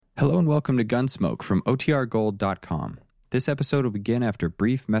Hello and welcome to Gunsmoke from OTRGold.com. This episode will begin after a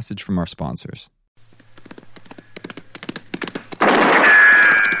brief message from our sponsors.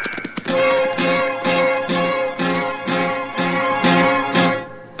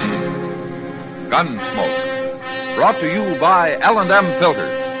 Gunsmoke, brought to you by L&M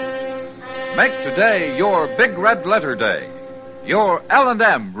Filters. Make today your big red letter day. Your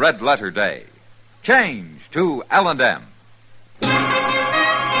L&M red letter day. Change to L&M.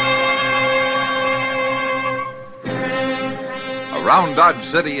 Around Dodge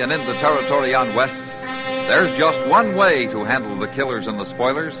City and in the territory on West, there's just one way to handle the killers and the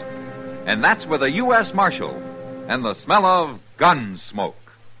spoilers, and that's with a U.S. Marshal and the smell of gun smoke.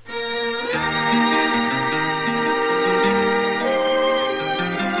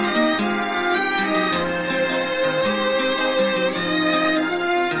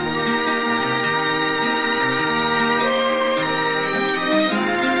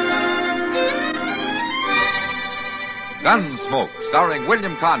 Gunsmoke, starring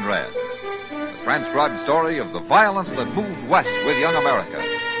William Conrad. The transcribed story of the violence that moved west with young America.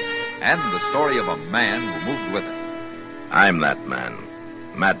 And the story of a man who moved with it. I'm that man.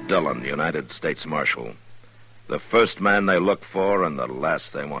 Matt Dillon, United States Marshal. The first man they look for and the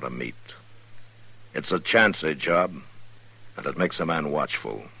last they want to meet. It's a chancy job, and it makes a man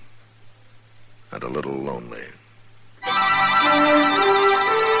watchful. And a little lonely.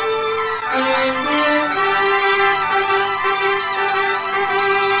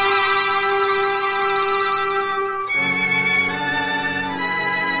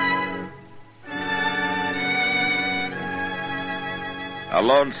 A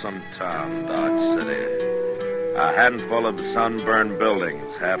lonesome town, Dodge City. A handful of sunburned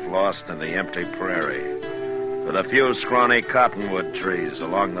buildings half lost in the empty prairie. With a few scrawny cottonwood trees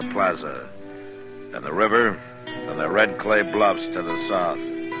along the plaza. And the river and the red clay bluffs to the south.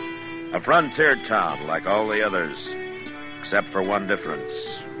 A frontier town like all the others. Except for one difference.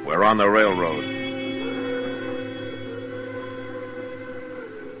 We're on the railroad.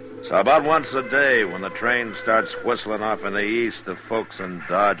 So about once a day, when the train starts whistling off in the east, the folks in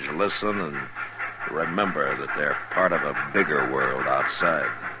Dodge listen and remember that they're part of a bigger world outside.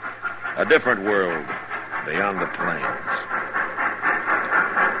 A different world beyond the plains.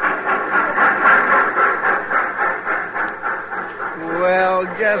 Well,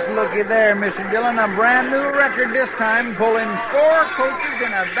 just looky there, Mr. Dillon. A brand new record this time, pulling 4 coaches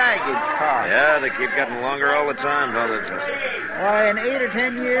and a baggage car. Yeah, they keep getting longer all the time, don't they, Chester? Why, in 8 or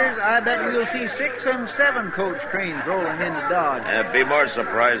 10 years, I bet you'll see 6 and 7 coach trains rolling into Dodge. It'd be more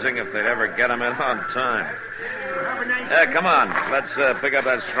surprising if they'd ever get them in on time. Yeah, come on. Let's pick up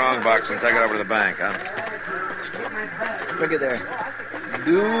that strong box and take it over to the bank, huh? Look at there.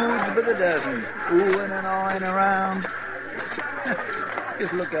 Dudes by the dozen, oohing and awing around.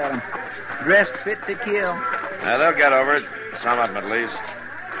 Just look at them. Dressed fit to kill. They'll get over it. Some of them, at least.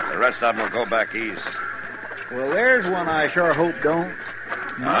 The rest of them will go back east. Well, there's one I sure hope don't.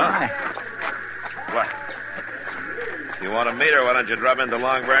 My. What? If you want to meet her, why don't you drop into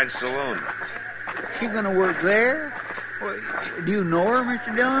Long Branch Saloon? She gonna work there? Well, do you know her,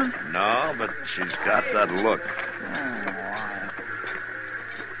 Mr. Dillon? No, but she's got that look.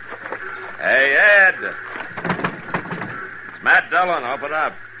 Hey, Ed. It's Matt Dillon. Open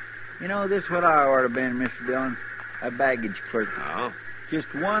up. You know, this is what I ought to been, Mr. Dillon. A baggage clerk. Oh?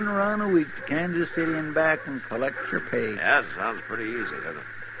 Just one run a week to Kansas City and back and collect your pay. Yeah, sounds pretty easy, doesn't it?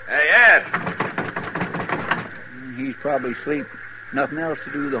 Hey, Ed! He's probably asleep. Nothing else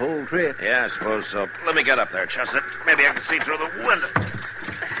to do the whole trip. Yeah, I suppose so. Let me get up there, Chester. Maybe I can see through the window.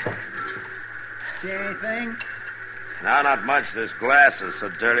 See anything? No, not much. This glass is so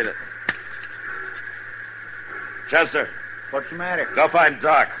dirty that... Chester. What's the matter? Go find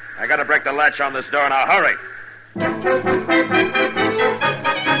Doc. I gotta break the latch on this door now. Hurry!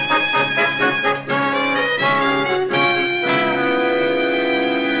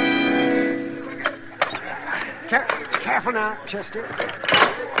 Careful now, Chester.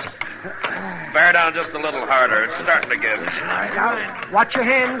 Bear down just a little harder. It's starting to give. All right, now, watch your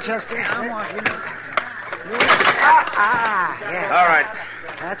hand, Chester. I'm watching. Yeah. All right.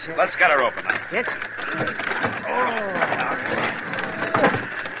 That's it. Let's get her open now. It's... Oh.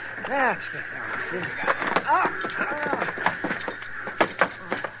 That's it.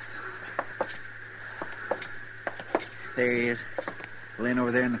 There he is. Laying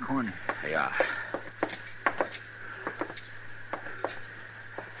over there in the corner. Yeah.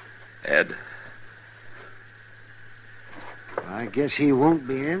 Ed? I guess he won't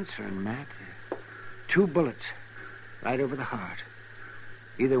be answering, Matt. 2 bullets. Right over the heart.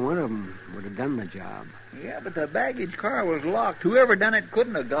 Either one of them would have done the job. Yeah, but the baggage car was locked. Whoever done it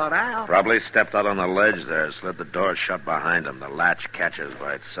couldn't have got out. Probably stepped out on the ledge there, slid the door shut behind him. The latch catches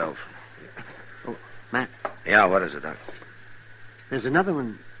by itself. Oh, Matt, Yeah, what is it, Doc? there's another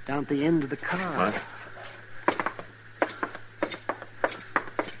one down at the end of the car.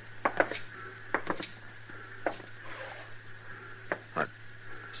 What?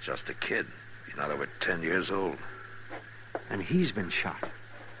 It's just a kid. He's not over 10 years old. And he's been shot.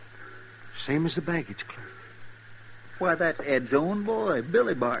 Same as the baggage clerk. Why, that's Ed's own boy,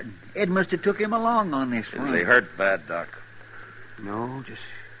 Billy Barton. Ed must have took him along on this Is one. he hurt bad, Doc? No, just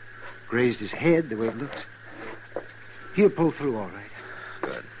grazed his head the way it looks. He'll pull through all right.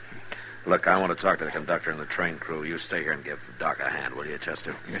 Good. Look, I want to talk to the conductor and the train crew. You stay here and give Doc a hand, will you,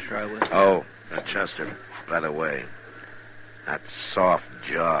 Chester? Yes, sir, I will. Oh, Chester, by the way, that soft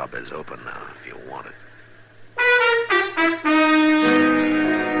job is open now if you want it.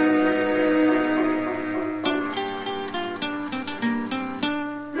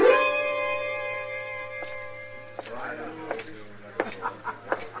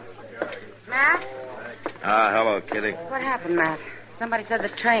 Matt? Hello, Kitty. What happened, Matt? Somebody said the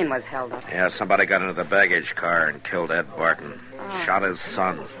train was held up. Yeah, somebody got into the baggage car and killed Ed Barton. Oh. Shot his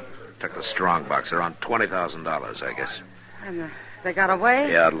son. Took the strong box. Around $20,000, I guess. And they got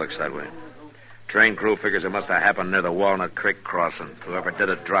away? Yeah, it looks that way. Train crew figures it must have happened near the Walnut Creek crossing. Whoever did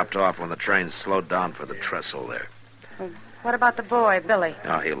it dropped off when the train slowed down for the trestle there. What about the boy, Billy?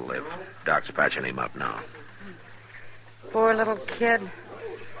 Oh, he'll live. Doc's patching him up now. Poor little kid.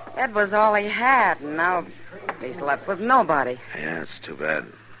 Ed was all he had, and now he's left with nobody. Yeah, it's too bad.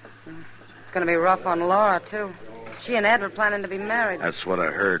 It's going to be rough on Laura, too. She and Ed were planning to be married. That's what I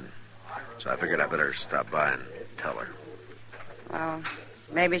heard. So I figured I better stop by and tell her. Well,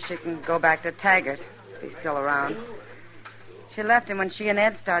 maybe she can go back to Taggart if he's still around. She left him when she and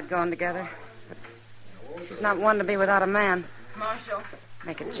Ed started going together. But she's not one to be without a man. Marshal.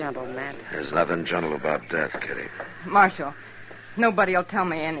 Make it gentle, Matt. There's nothing gentle about death, Kitty. Marshal, nobody'll tell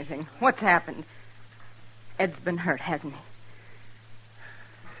me anything. What's happened? Ed's been hurt, hasn't he?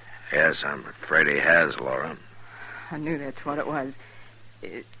 Yes, I'm afraid he has, Laura. I knew that's what it was.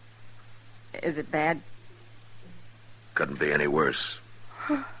 Is it bad? Couldn't be any worse.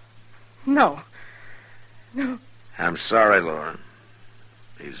 No. I'm sorry, Laura.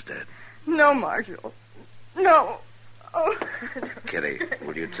 He's dead. No, Marshal. No. Oh. Kitty,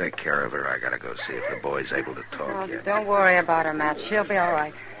 will you take care of her? I gotta go see if the boy's able to talk Oh, yet. don't worry about her, Matt. She'll be all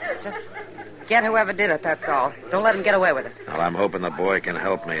right. Just get whoever did it, that's all. Don't let him get away with it. Well, I'm hoping the boy can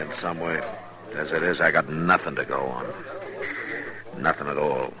help me in some way. As it is, I got nothing to go on. Nothing at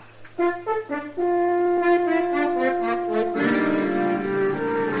all.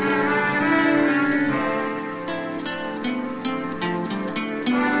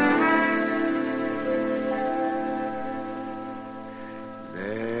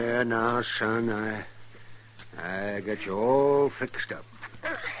 There now, son, I got you all fixed up.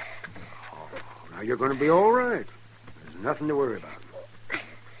 Oh, now you're going to be all right. There's nothing to worry about.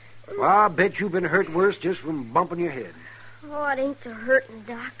 Well, I bet you've been hurt worse just from bumping your head. Oh, it ain't so hurting,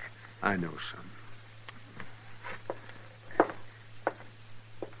 Doc. I know, son.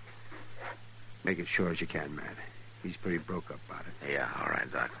 Make it sure as you can, Matt. He's pretty broke up about it. Yeah, all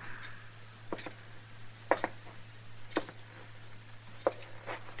right, Doc.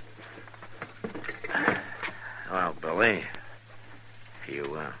 Well, Billy,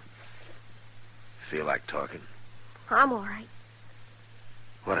 you, feel like talking? I'm all right.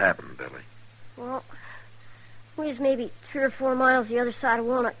 What happened, Billy? Well, we was maybe 3 or 4 miles the other side of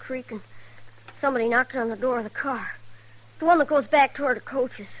Walnut Creek, and somebody knocked on the door of the car. The one that goes back toward the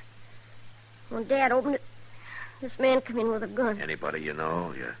coaches. When Dad opened it, this man come in with a gun. Anybody you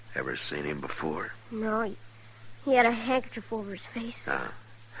know? You ever seen him before? No, he had a handkerchief over his face.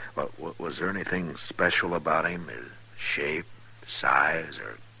 Well, was there anything special about him? His shape, size,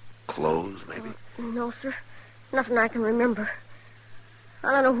 or clothes, maybe? No, sir. Nothing I can remember.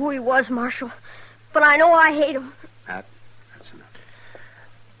 I don't know who he was, Marshal, but I know I hate him. Matt, that's enough.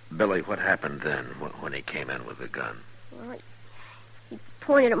 Billy, what happened then when he came in with the gun? Well, he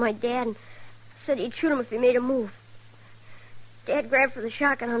pointed at my dad and said he'd shoot him if he made a move. Dad grabbed for the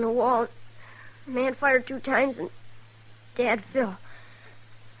shotgun on the wall. The man fired 2 times, and Dad fell.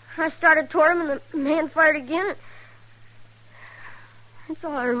 I started toward him, and the man fired again. That's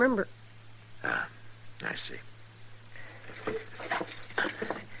all I remember. I see.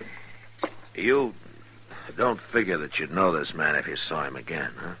 You don't figure that you'd know this man if you saw him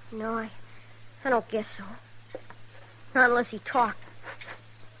again, huh? No, I don't guess so. Not unless he talked.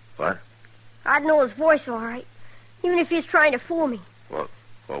 What? I'd know his voice all right, even if he's trying to fool me. Well,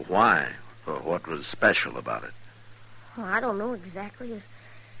 Well, why? Well, what was special about it? Well, I don't know exactly. It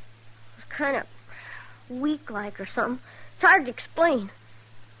was kind of weak-like or something. It's hard to explain.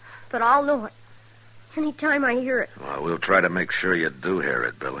 But I'll know it anytime I hear it. Well, we'll try to make sure you do hear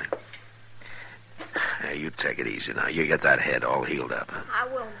it, Billy. Hey, you take it easy now. You get that head all healed up. I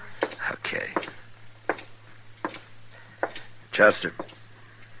will. Okay. Chester.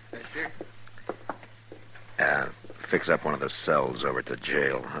 Yes, sir. Fix up one of the cells over at the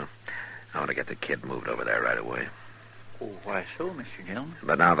jail, huh? I want to get the kid moved over there right away. Oh, why so, Mr. Dillon?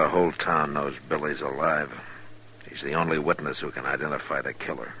 But now the whole town knows Billy's alive. He's the only witness who can identify the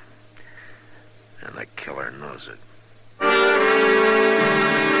killer. And the killer knows it.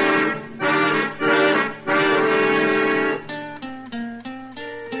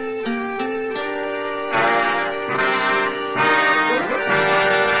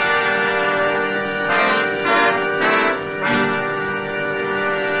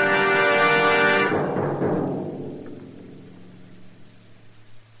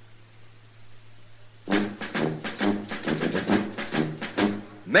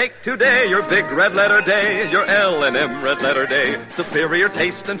 Make today your big red letter day, your L&M red letter day. Superior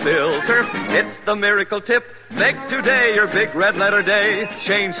taste and filter, it's the miracle tip. Make today your big red letter day.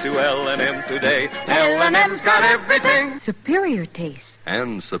 Change to L&M today. L&M's got everything. Superior taste.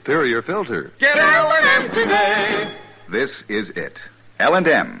 And superior filter. Get L&M today. This is it.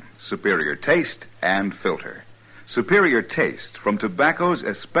 L&M, superior taste and filter. Superior taste from tobaccos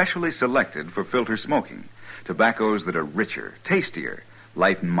especially selected for filter smoking. Tobaccos that are richer, tastier,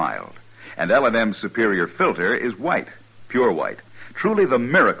 light and mild. And L&M's superior filter is white, pure white. Truly the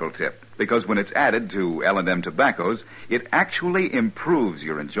miracle tip, because when it's added to L&M tobaccos, it actually improves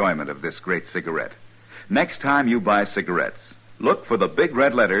your enjoyment of this great cigarette. Next time you buy cigarettes, look for the big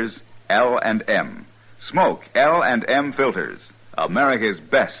red letters L&M. Smoke L&M filters, America's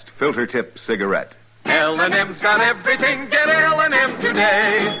best filter tip cigarette. L&M's got everything. Get L&M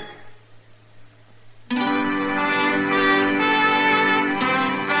today.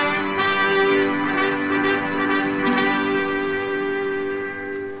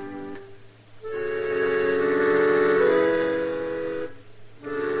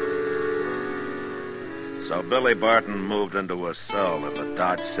 So Billy Barton moved into a cell in the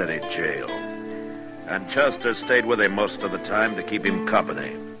Dodge City jail. And Chester stayed with him most of the time to keep him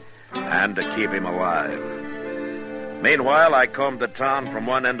company and to keep him alive. Meanwhile, I combed the town from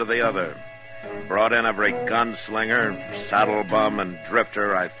one end to the other. Brought in every gunslinger, saddle bum, and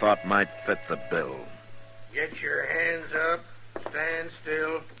drifter I thought might fit the bill. Get your hands up. Stand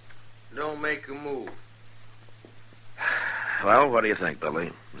still. Don't make a move. Well, what do you think,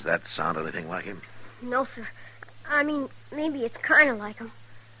 Billy? Does that sound anything like him? No, sir. I mean, maybe it's kind of like him.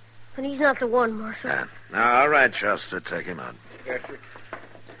 But he's not the one, Marshal. Yeah. Now, all right, Chester, take him out. Yes, sir.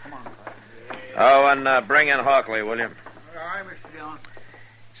 Come on, Oh, and bring in Hawkley, will you? All right, Mr. Dillon.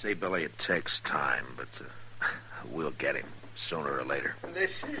 See, Billy, it takes time, but we'll get him sooner or later.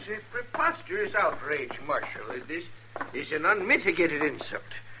 This is a preposterous outrage, Marshal. This is an unmitigated insult.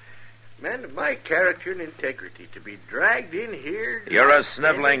 Man of my character and integrity to be dragged in here... You're a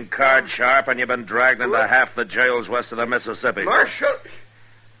sniveling card sharp, and you've been dragged into half the jails west of the Mississippi. Marshal,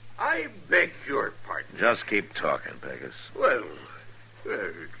 I beg your pardon. Just keep talking, Pegasus. Well,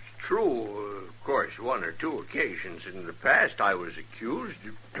 it's true. Of course, one or two occasions in the past I was accused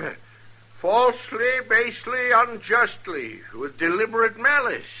falsely, basely, unjustly, with deliberate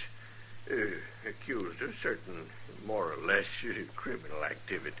malice. Accused of certain more or less criminal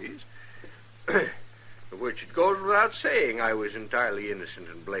activities. Which it goes without saying I was entirely innocent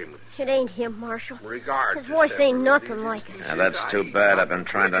and blameless. It ain't him, Marshal. Regard His voice ain't nothing like it. Now, that's too bad. I've been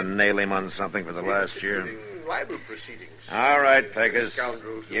trying to nail him on something for the last year. Libel proceedings. All right, Pegasus.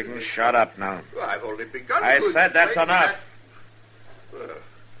 You can shut up now. Well, I've only begun. I said that's enough.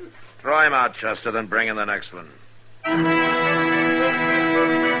 Throw him out, Chester, then bring in the next one.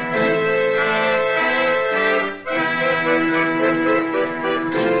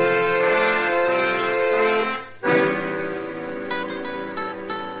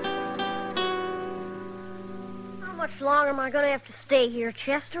 How much longer am I going to have to stay here,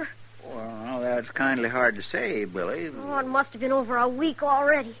 Chester? Well, that's kindly hard to say, Billy. Oh, it must have been over a week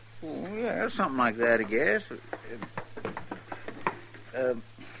already. Oh, yeah, something like that, I guess.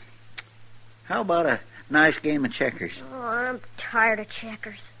 How about a nice game of checkers? Oh, I'm tired of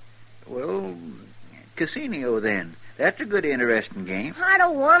checkers. Well, casino, then. That's a good, interesting game. I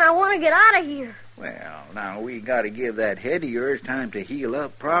don't want. I want to get out of here. Well, now, we got to give that head of yours time to heal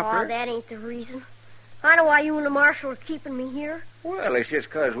up proper. Oh, that ain't the reason. I know why you and the Marshal are keeping me here. Well, it's just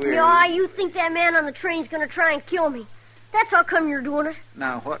 'cause we're... Yeah, you think that man on the train's going to try and kill me. That's how come you're doing it.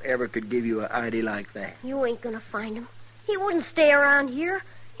 Now, whatever could give you an idea like that? You ain't gonna find him. He wouldn't stay around here.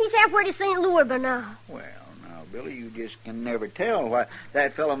 He's halfway to St. Louis by now. Well, now, Billy, you just can never tell why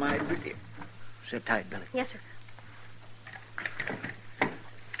that fellow might be... Sit tight, Billy. Yes, sir.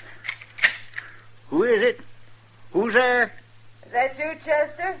 Who is it? Who's there? Is that you,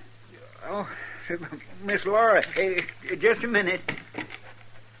 Chester? Oh, Miss Laura. Hey, just a minute.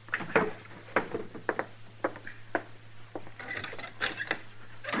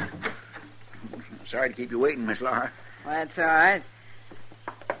 Sorry to keep you waiting, Miss Laura. Well, that's all right.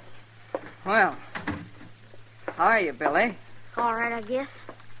 Well, how are you, Billy? All right, I guess.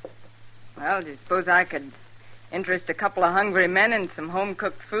 Well, do you suppose I could interest a couple of hungry men in some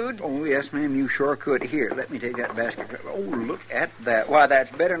home-cooked food? Oh, yes, ma'am, you sure could. Here, let me take that basket. Oh, look at that. Why,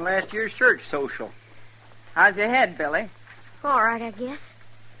 that's better than last year's church social. How's your head, Billy? All right, I guess.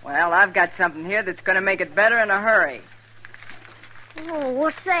 Well, I've got something here that's going to make it better in a hurry. Oh,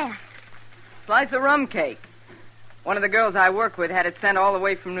 what's that? Slice of rum cake. One of the girls I work with had it sent all the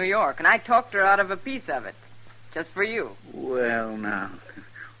way from New York, and I talked her out of a piece of it. Just for you. Well, now,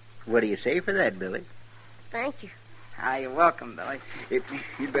 what do you say for that, Billy? Thank you. Ah, you're welcome, Billy.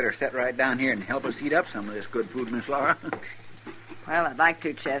 You'd better sit right down here and help us eat up some of this good food, Miss Laura. Well, I'd like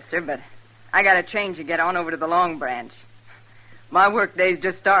to, Chester, but I got a change to get on over to the Long Branch. My work day's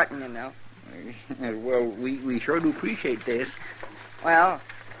just starting, you know. Well, we sure do appreciate this. Well,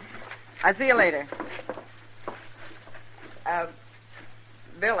 I'll see you later.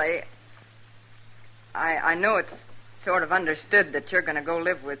 Billy, I know it's sort of understood that you're going to go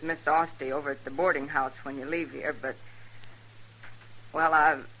live with Miss Austin over at the boarding house when you leave here, but, well,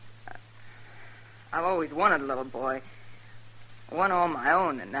 I've always wanted a little boy. One all my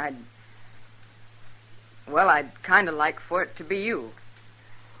own, and I'd kind of like for it to be you.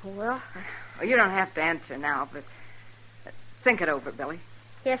 Well, You don't have to answer now, but think it over, Billy.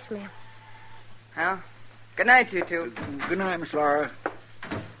 yes, ma'am. Well, good night, you two. Good night, Miss Laura.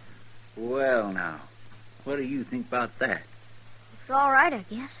 Well, now, what do you think about that? It's all right, I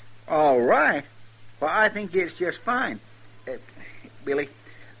guess. All right. Well, I think it's just fine. Billy,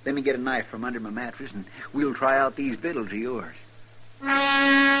 let me get a knife from under my mattress, and we'll try out these victuals of yours.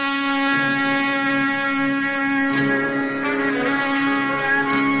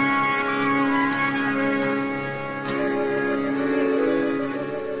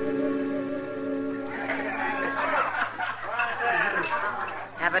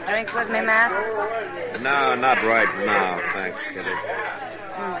 Have a drink with me, Matt? No, not right now. Thanks, Kitty.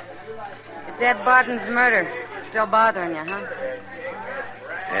 It's Ed Barton's murder. Still bothering you, huh?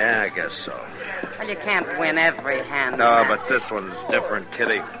 Yeah, I guess so. Well, you can't win every hand. No, Matt. but this one's different,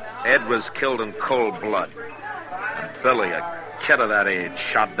 Kitty. Ed was killed in cold blood. And Billy, a kid of that age,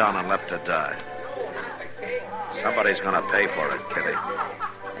 shot down and left to die. Somebody's going to pay for it, Kitty.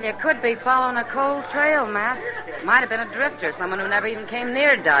 You could be following a cold trail, Matt. Might have been a drifter, someone who never even came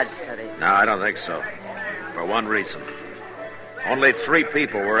near Dodge City. No, I don't think so. For one reason. Only 3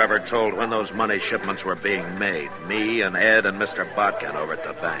 people were ever told when those money shipments were being made. Me and Ed and Mr. Botkin over at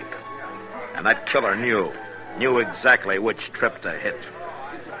the bank. And that killer knew exactly which trip to hit.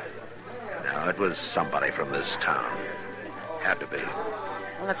 Now, it was somebody from this town. Had to be.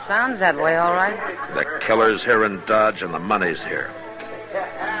 Well, it sounds that way, all right. The killer's here in Dodge and the money's here.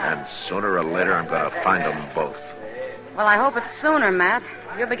 And sooner or later, I'm going to find them both. Well, I hope it's sooner, Matt.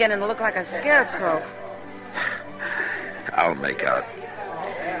 You're beginning to look like a scarecrow. I'll make out.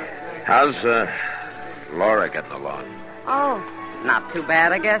 How's Laura getting along? Oh, not too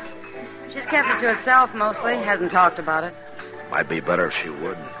bad, I guess. She's kept it to herself mostly. Hasn't talked about it. Might be better if she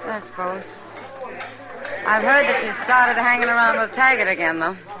would. I suppose. I've heard that she started hanging around with Taggart again,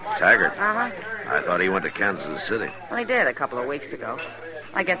 though. Taggart? Uh-huh. I thought he went to Kansas City. Well, he did a couple of weeks ago.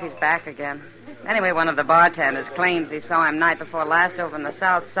 I guess he's back again. Anyway, one of the bartenders claims he saw him night before last over on the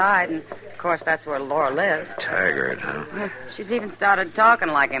south side, and, of course, that's where Laura lives. Taggart, huh? She's even started talking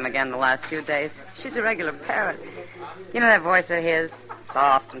like him again the last few days. She's a regular parrot. You know that voice of his?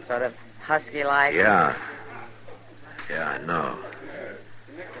 Soft and sort of husky-like. Yeah. Yeah, I know.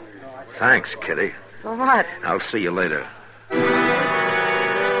 Thanks, Kitty. For what? I'll see you later.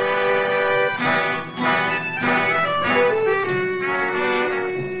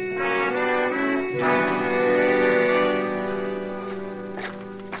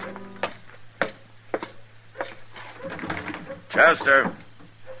 Chester,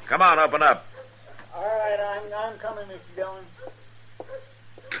 come on, open up. All right, I'm coming, Mr. Dillon.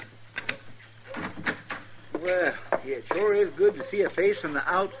 Well, it sure is good to see a face from the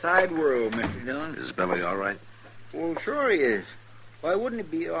outside world, Mr. Dillon. Is Billy all right? Well, sure he is. Why wouldn't he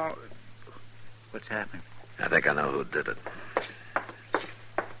be all... What's happening? I think I know who did it.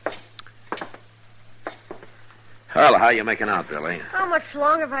 Well, how you making out, Billy? How much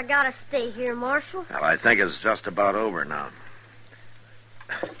longer have I got to stay here, Marshal? Well, I think it's just about over now.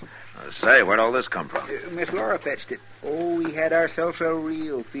 Say, where'd all this come from? Miss Laura fetched it. Oh, we had ourselves a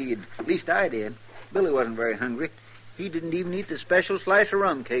real feed. At least I did. Billy wasn't very hungry. He didn't even eat the special slice of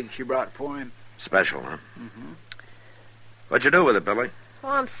rum cake she brought for him. Special, huh? Mm-hmm. What'd you do with it, Billy? Oh,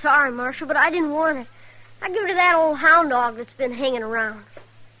 I'm sorry, Marshal, but I didn't want it. I give it to that old hound dog that's been hanging around.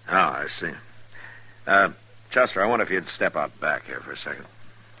 Oh, I see. Chester, I wonder if you'd step out back here for a second.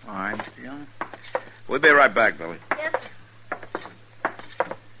 All right, Mr. Young. We'll be right back, Billy. Yes, sir.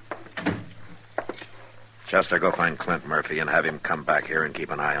 Chester, go find Clint Murphy and have him come back here and keep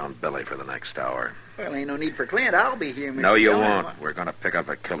an eye on Billy for the next hour. Well, ain't no need for Clint. I'll be here, Mr. No, you Young. won't. We're going to pick up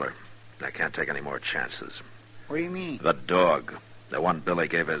a killer. I can't take any more chances. What do you mean? The dog. The one Billy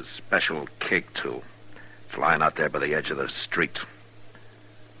gave his special cake to. It's lying out there by the edge of the street.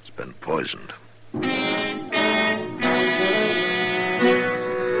 It's been poisoned.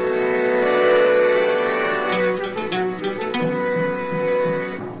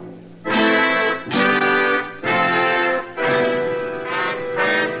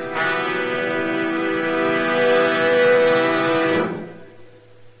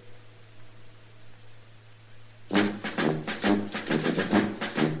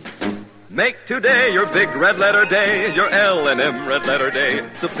 Make today your big red letter day, your L&M red letter day.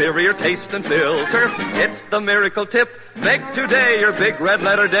 Superior taste and filter, it's the miracle tip. Make today your big red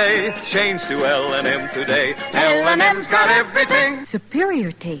letter day. Change to L&M today. L&M's got everything.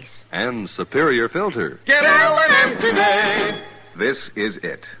 Superior taste. And superior filter. Get L&M today. This is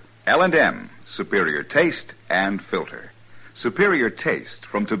it. L&M, superior taste and filter. Superior taste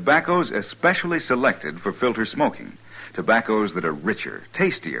from tobaccos especially selected for filter smoking. Tobaccos that are richer,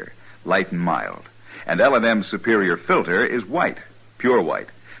 tastier, light and mild. And L&M's superior filter is white, pure white.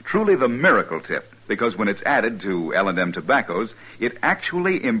 Truly the miracle tip, because when it's added to L&M tobaccos, it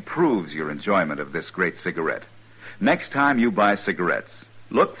actually improves your enjoyment of this great cigarette. Next time you buy cigarettes,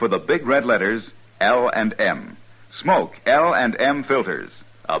 look for the big red letters L&M. Smoke L&M filters,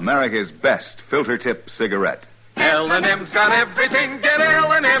 America's best filter tip cigarette. L&M's got everything. Get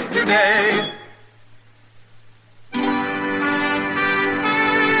L&M today.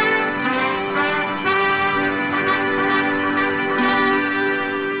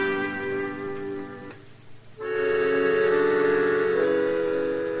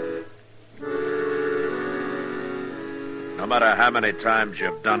 No matter how many times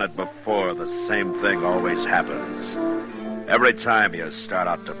you've done it before, the same thing always happens. Every time you start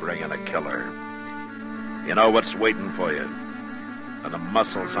out to bring in a killer, you know what's waiting for you. And the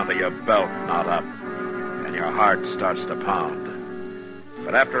muscles under your belt knot up, and your heart starts to pound.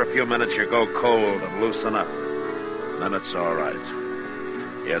 But after a few minutes, you go cold and loosen up. Then it's all right.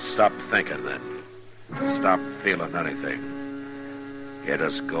 You stop thinking then. Stop feeling anything. You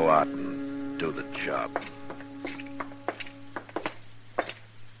just go out and do the job.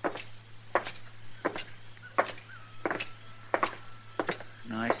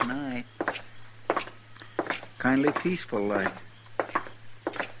 Nice night. Kindly peaceful like.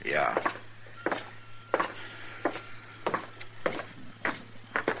 Yeah.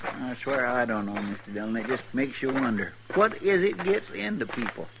 I swear I don't know, Mr. Dillon. It just makes you wonder. What is it gets into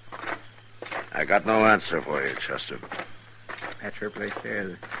people? I got no answer for you, Chester. That's her place there,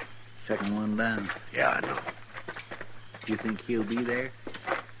 the second one down. Yeah, I know. Do you think he'll be there?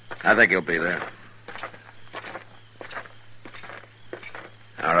 I think he'll be there.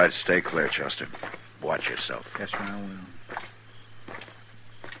 All right, stay clear, Chester. Watch yourself. Yes, sir, I will.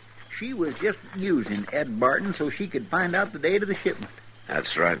 She was just using Ed Barton so she could find out the date of the shipment.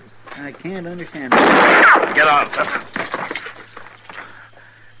 That's right. I can't understand. Get on, Chester.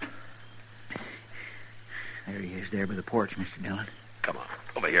 There he is, there by the porch, Mr. Dillon. Come on.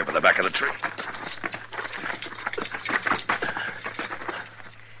 Over here by the back of the tree.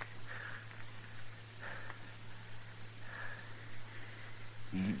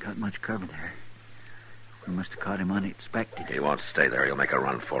 He ain't got much cover there. We must have caught him unexpected. He won't stay there. He'll make a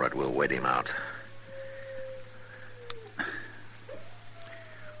run for it. We'll wait him out.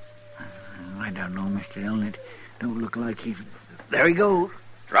 I don't know, Mr. Dillon. It don't look like he's... There he goes.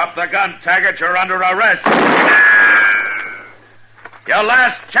 Drop the gun, Taggart. You're under arrest. Your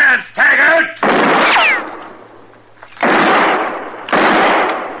last chance, Taggart!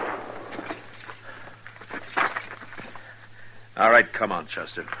 All right, come on,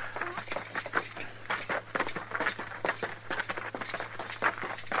 Chester.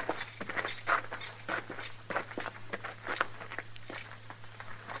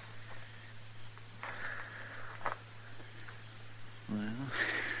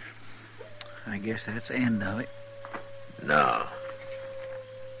 guess that's the end of it. No.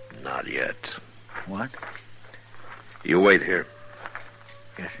 Not yet. What? You wait here.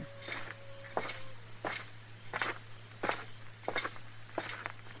 Yes, sir.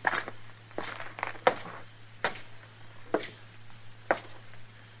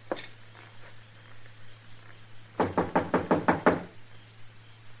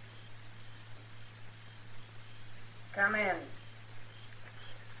 Come in.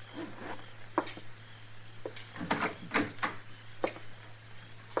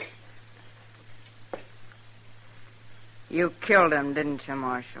 You killed him, didn't you,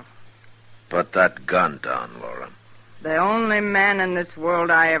 Marshal? Put that gun down, Laura. The only man in this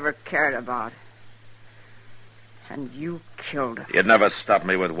world I ever cared about. And you killed him. You'd never stop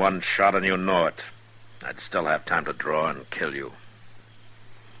me with one shot, and you know it. I'd still have time to draw and kill you.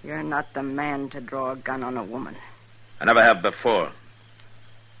 You're not the man to draw a gun on a woman. I never have before.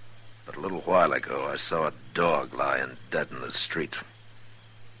 But a little while ago, I saw a dog lying dead in the street.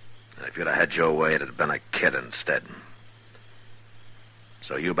 And if you'd have had your way, it'd have been a kid instead.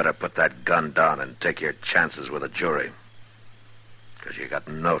 So you better put that gun down and take your chances with a jury. Because you got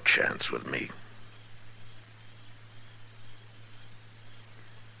no chance with me.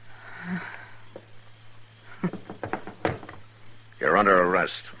 You're under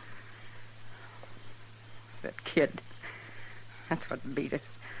arrest. That kid. That's what beat us.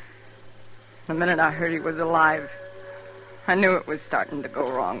 The minute I heard he was alive, I knew it was starting to go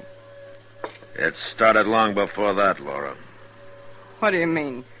wrong. It started long before that, Laura. What do you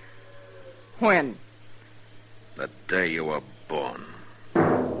mean? When? The day you were born.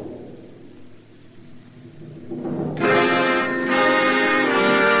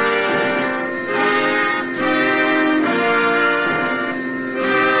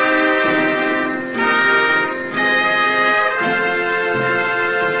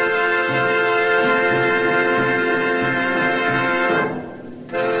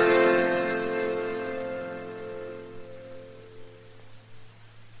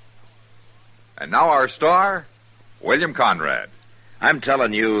 And now our star, William Conrad. I'm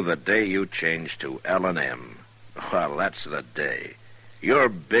telling you, the day you change to L&M, well, that's the day. Your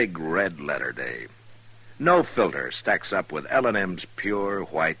big red letter day. No filter stacks up with L&M's pure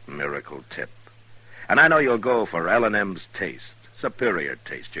white miracle tip. And I know you'll go for L&M's taste, superior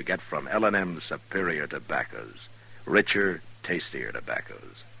taste you get from L&M's superior tobaccos. Richer, tastier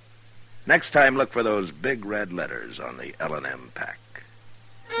tobaccos. Next time, look for those big red letters on the L&M pack.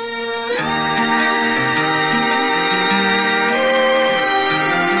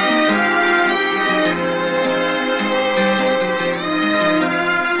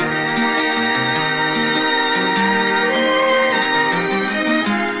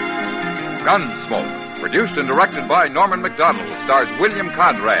 Gunsmoke, produced and directed by Norman McDonald, stars William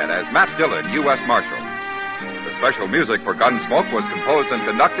Conrad as Matt Dillon, U.S. Marshal. The special music for Gunsmoke was composed and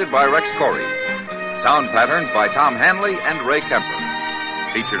conducted by Rex Corey. Sound patterns by Tom Hanley and Ray Kemper.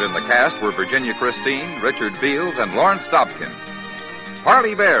 Featured in the cast were Virginia Christine, Richard Beals, and Lawrence Dobkin.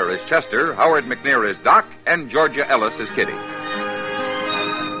 Parley Bear is Chester, Howard McNear is Doc, and Georgia Ellis is Kitty.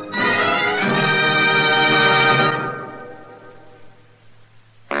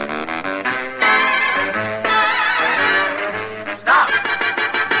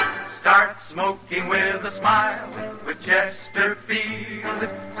 Smoking with a smile with Chesterfield.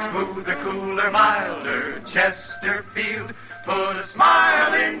 Smoother, cooler, milder Chesterfield. Put a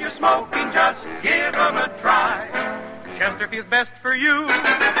smile in your smoking, just give 'em a try. Chesterfield's best for you.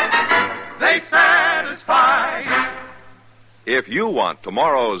 They satisfy. If you want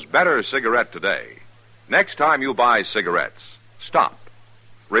tomorrow's better cigarette today, next time you buy cigarettes, stop.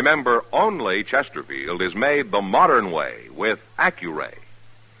 Remember, only Chesterfield is made the modern way with Accuray.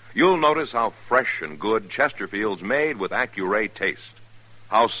 You'll notice how fresh and good Chesterfield's made with Accuray taste,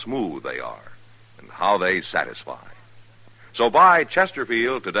 how smooth they are, and how they satisfy. So buy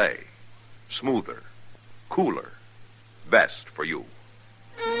Chesterfield today. Smoother, cooler, best for you.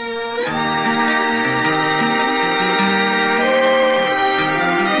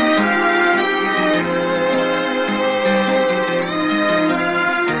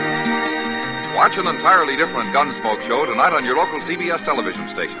 Watch an entirely different Gunsmoke show tonight on your local CBS television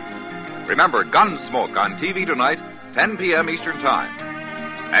station. Remember Gunsmoke on TV tonight, 10 p.m. Eastern Time.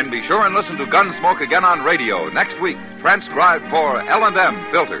 And be sure and listen to Gunsmoke again on radio next week, transcribed for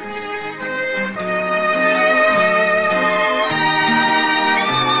L&M Filters.